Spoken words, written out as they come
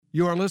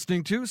You are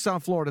listening to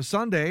South Florida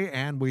Sunday,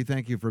 and we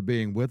thank you for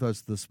being with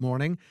us this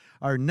morning.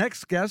 Our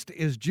next guest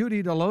is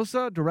Judy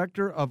DeLosa,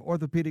 Director of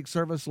Orthopedic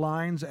Service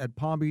Lines at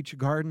Palm Beach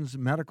Gardens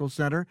Medical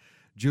Center.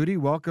 Judy,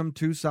 welcome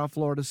to South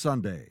Florida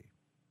Sunday.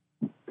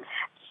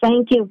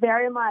 Thank you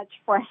very much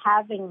for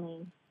having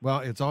me. Well,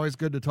 it's always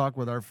good to talk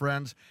with our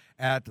friends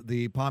at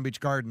the Palm Beach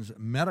Gardens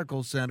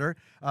Medical Center.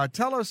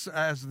 Tell us,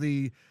 as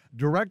the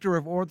Director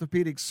of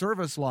Orthopedic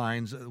Service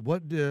Lines,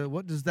 what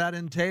does that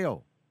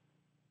entail?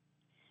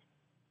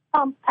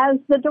 As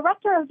the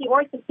director of the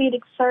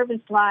orthopedic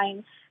service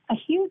line, a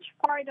huge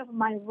part of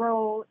my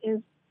role is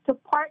to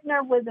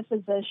partner with the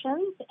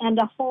physicians and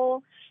the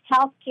whole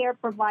healthcare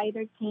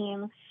provider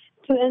team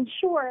to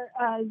ensure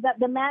that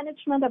the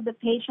management of the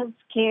patient's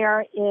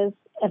care is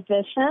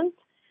efficient,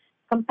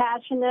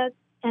 compassionate,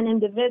 and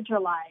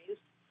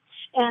individualized.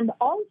 And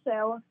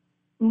also,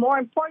 more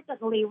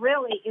importantly,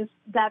 really, is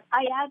that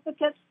I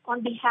advocate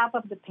on behalf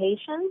of the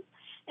patients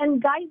and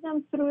guide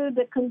them through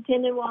the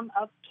continuum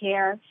of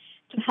care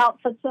to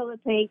help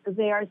facilitate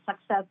their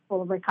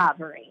successful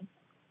recovery.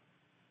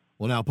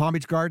 Well, now, Palm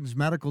Beach Gardens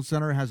Medical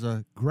Center has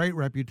a great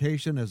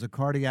reputation as a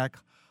cardiac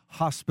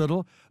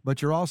hospital,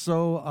 but you're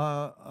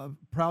also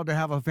proud to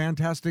have a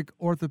fantastic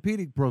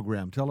orthopedic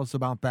program. Tell us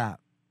about that.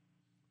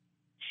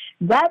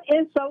 That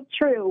is so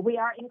true. We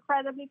are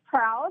incredibly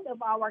proud of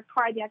our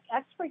cardiac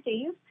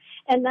expertise.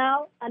 And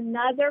now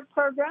another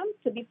program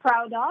to be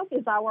proud of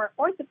is our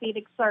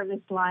orthopedic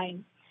service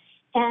line.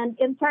 And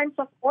in terms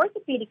of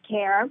orthopedic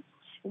care,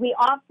 we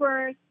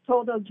offer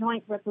total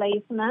joint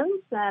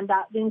replacements, and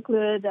that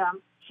include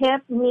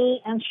hip,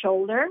 knee, and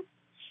shoulder.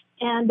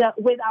 And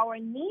with our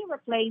knee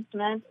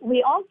replacement,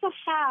 we also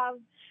have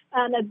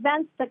an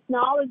advanced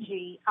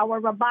technology, our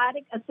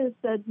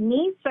robotic-assisted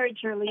knee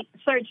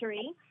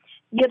surgery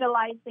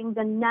utilizing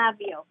the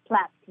Navio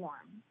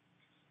platform.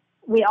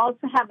 We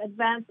also have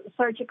advanced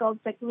surgical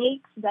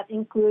techniques that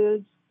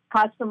include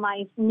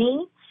customized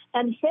knee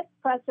and hip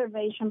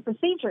preservation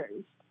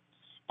procedures.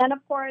 And,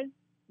 of course,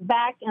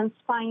 back and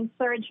spine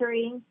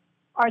surgery,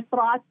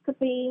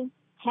 arthroscopy,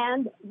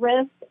 hand,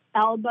 wrist,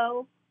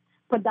 elbow,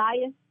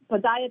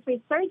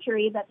 podiatry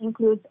surgery that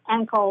includes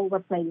ankle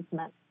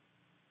replacement.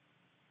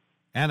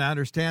 And I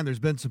understand there's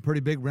been some pretty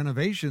big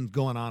renovations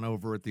going on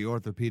over at the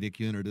orthopedic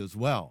unit as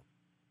well.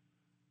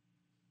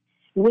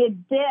 We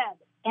did,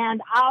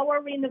 and our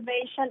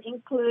renovation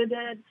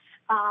included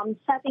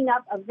setting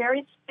up a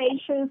very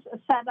spacious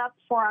setup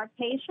for our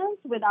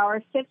patients with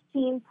our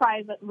 15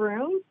 private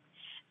rooms.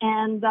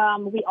 And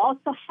we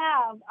also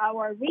have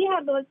our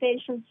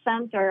rehabilitation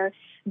center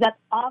that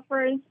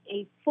offers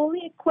a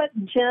fully equipped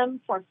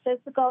gym for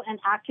physical and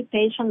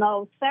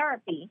occupational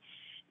therapy.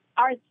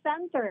 Our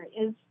center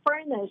is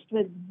furnished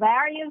with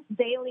various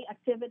daily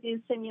activity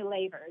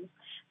simulators.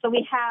 So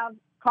we have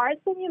car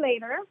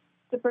simulator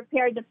to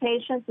prepare the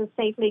patient to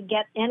safely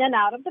get in and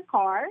out of the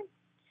car,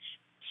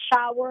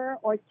 shower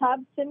or tub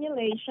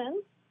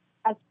simulations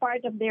as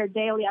part of their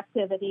daily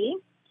activity,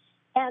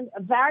 and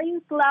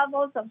various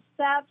levels of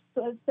steps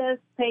to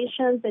assist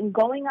patients in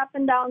going up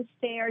and down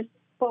stairs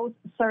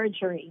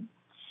post-surgery.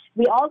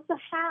 We also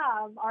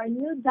have our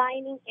new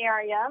dining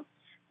area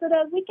so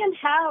that we can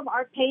have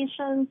our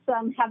patients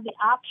have the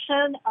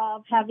option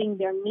of having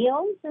their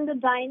meals in the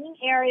dining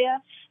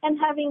area and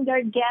having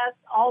their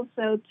guests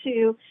also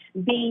to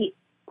be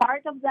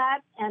part of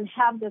that and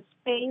have the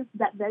space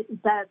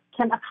that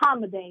can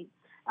accommodate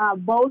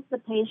both the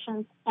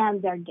patients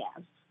and their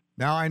guests.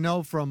 Now, I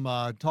know from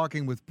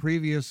talking with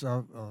previous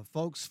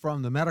folks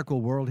from the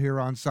medical world here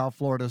on South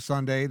Florida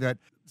Sunday that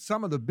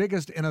some of the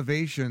biggest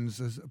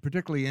innovations,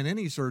 particularly in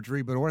any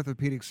surgery, but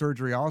orthopedic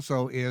surgery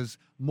also, is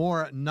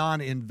more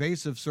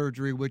non-invasive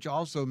surgery, which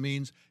also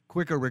means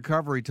quicker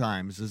recovery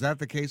times. Is that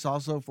the case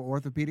also for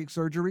orthopedic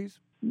surgeries?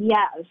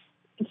 Yes.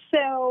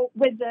 So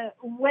with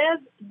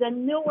the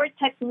newer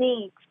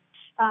techniques,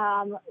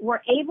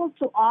 we're able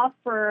to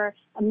offer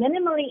a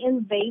minimally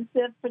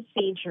invasive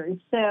procedure.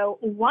 So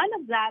one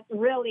of that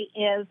really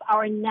is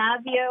our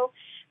Navio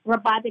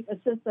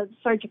robotic-assisted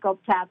surgical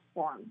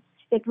platform.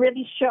 It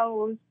really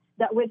shows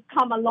that we've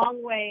come a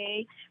long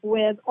way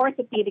with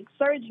orthopedic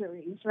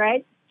surgeries,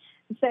 right?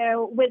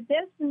 So with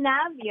this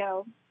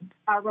Navio,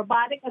 our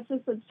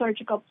robotic-assisted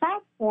surgical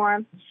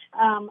platform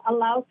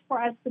allows for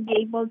us to be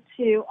able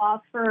to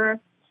offer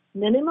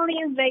minimally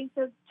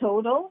invasive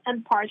total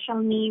and partial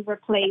knee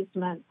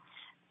replacement.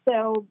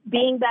 So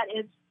being that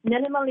it's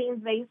minimally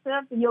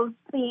invasive, you'll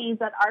see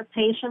that our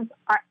patients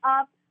are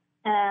up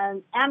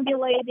and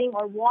ambulating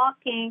or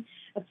walking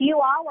a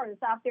few hours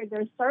after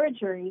their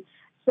surgery.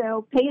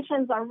 So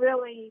patients are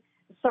really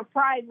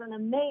surprised and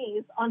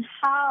amazed on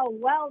how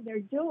well they're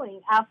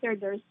doing after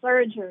their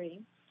surgery.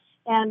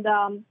 And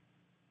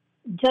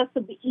just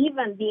to be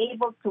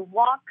able to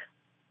walk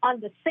on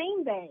the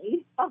same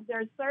day of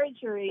their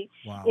surgery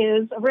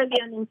is really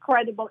an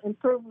incredible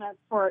improvement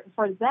for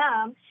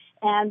them.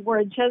 And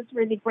we're just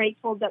really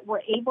grateful that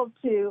we're able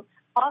to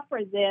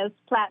offer this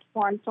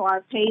platform to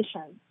our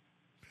patients.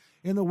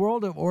 In the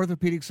world of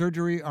orthopedic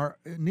surgery,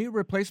 knee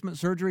replacement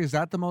surgery, is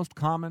that the most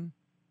common?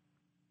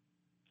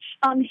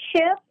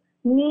 Hip,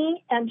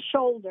 knee and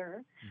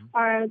shoulder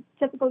are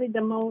typically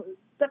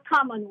the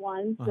common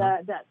ones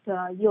that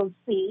you'll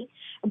see.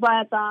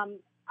 But I'm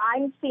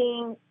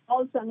seeing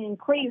also an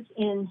increase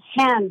in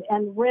hand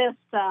and wrist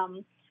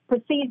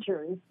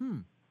procedures.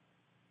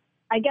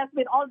 I guess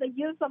with all the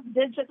use of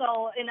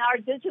digital in our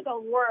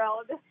digital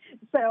world,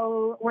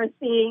 so we're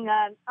seeing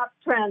an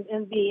uptrend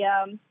in the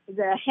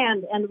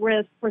hand and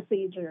wrist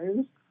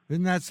procedures.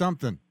 Isn't that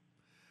something?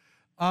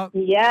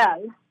 Yes.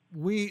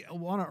 We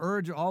want to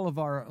urge all of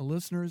our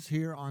listeners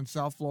here on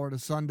South Florida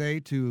Sunday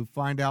to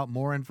find out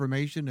more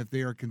information if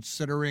they are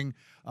considering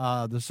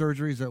the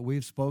surgeries that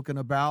we've spoken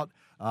about.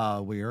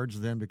 We urge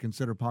them to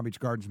consider Palm Beach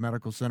Gardens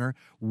Medical Center.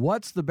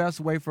 What's the best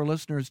way for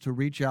listeners to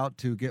reach out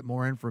to get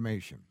more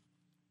information?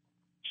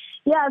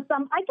 Yes,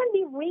 I can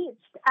be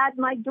reached at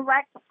my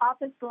direct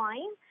office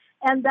line,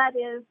 and that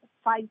is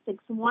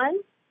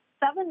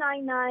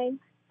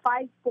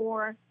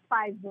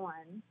 561-799-5451.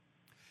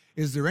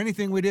 Is there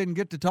anything we didn't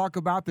get to talk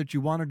about that you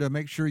wanted to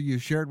make sure you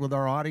shared with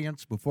our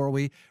audience before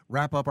we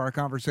wrap up our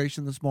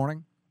conversation this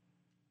morning?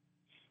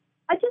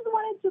 I just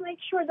wanted to make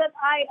sure that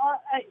I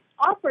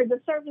offer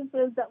the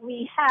services that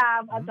we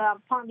have at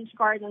the Palm Beach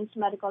Gardens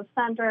Medical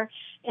Center,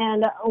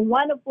 and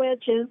one of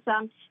which is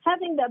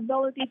having the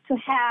ability to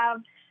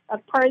have a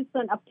point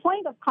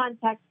of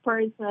contact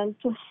person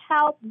to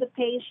help the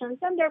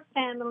patients and their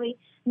family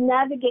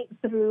navigate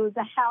through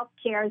the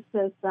healthcare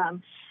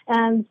system.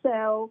 And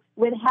so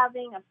with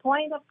having a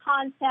point of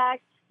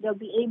contact, they'll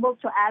be able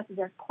to ask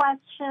their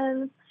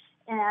questions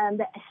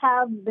and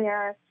have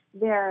their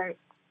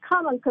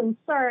common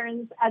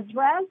concerns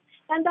addressed,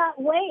 and that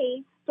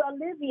way to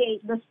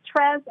alleviate the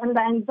stress and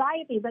the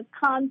anxiety that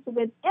comes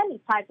with any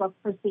type of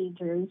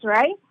procedures,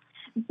 right?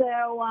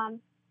 So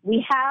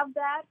we have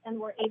that, and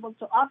we're able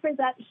to offer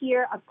that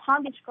here at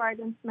Palm Beach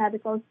Gardens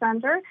Medical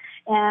Center.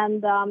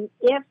 And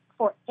if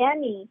for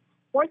any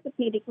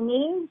orthopedic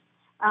needs,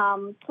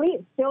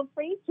 please feel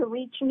free to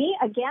reach me.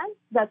 Again,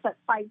 that's at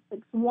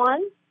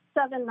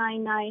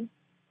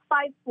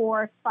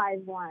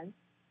 561-799-5451.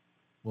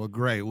 Well,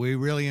 great. We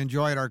really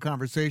enjoyed our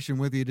conversation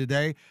with you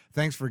today.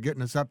 Thanks for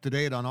getting us up to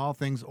date on all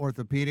things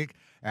orthopedic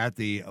at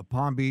the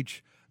Palm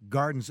Beach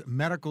Gardens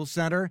Medical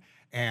Center.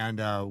 And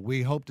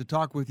we hope to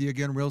talk with you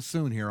again real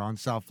soon here on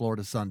South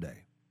Florida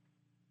Sunday.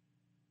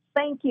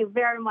 Thank you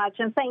very much,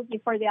 and thank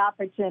you for the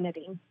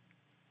opportunity.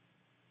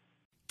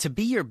 To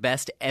be your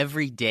best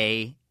every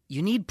day,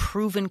 you need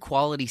proven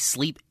quality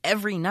sleep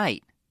every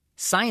night.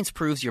 Science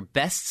proves your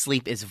best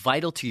sleep is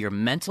vital to your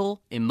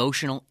mental,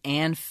 emotional,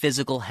 and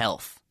physical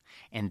health.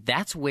 And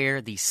that's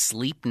where the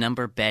Sleep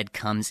Number bed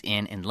comes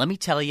in. And let me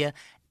tell you,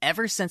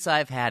 ever since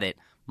I've had it,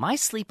 my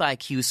sleep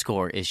IQ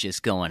score is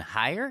just going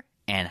higher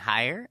and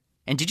higher.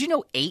 And did you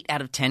know 8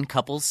 out of 10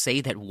 couples say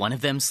that one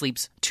of them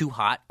sleeps too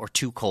hot or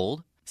too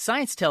cold?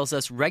 Science tells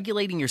us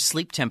regulating your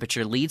sleep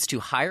temperature leads to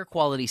higher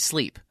quality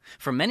sleep.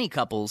 For many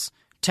couples,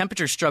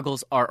 temperature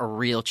struggles are a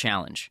real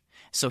challenge.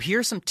 So here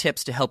are some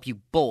tips to help you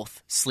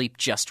both sleep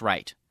just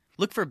right.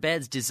 Look for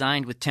beds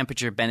designed with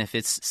temperature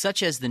benefits,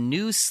 such as the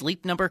new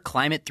Sleep Number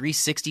Climate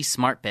 360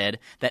 Smart Bed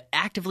that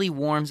actively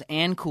warms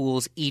and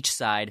cools each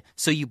side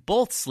so you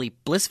both sleep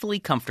blissfully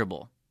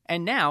comfortable.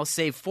 And now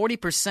save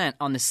 40%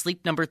 on the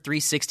Sleep Number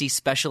 360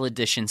 Special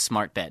Edition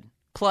Smart Bed,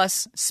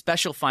 plus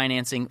special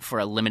financing for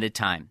a limited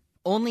time.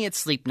 Only at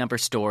Sleep Number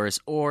stores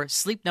or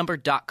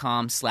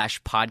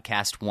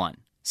sleepnumber.com/podcast1.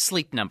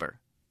 Sleep Number,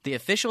 the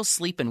official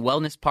sleep and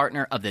wellness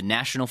partner of the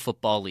National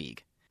Football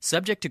League.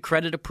 Subject to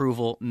credit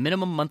approval,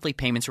 minimum monthly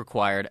payments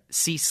required.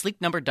 See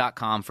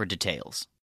sleepnumber.com for details.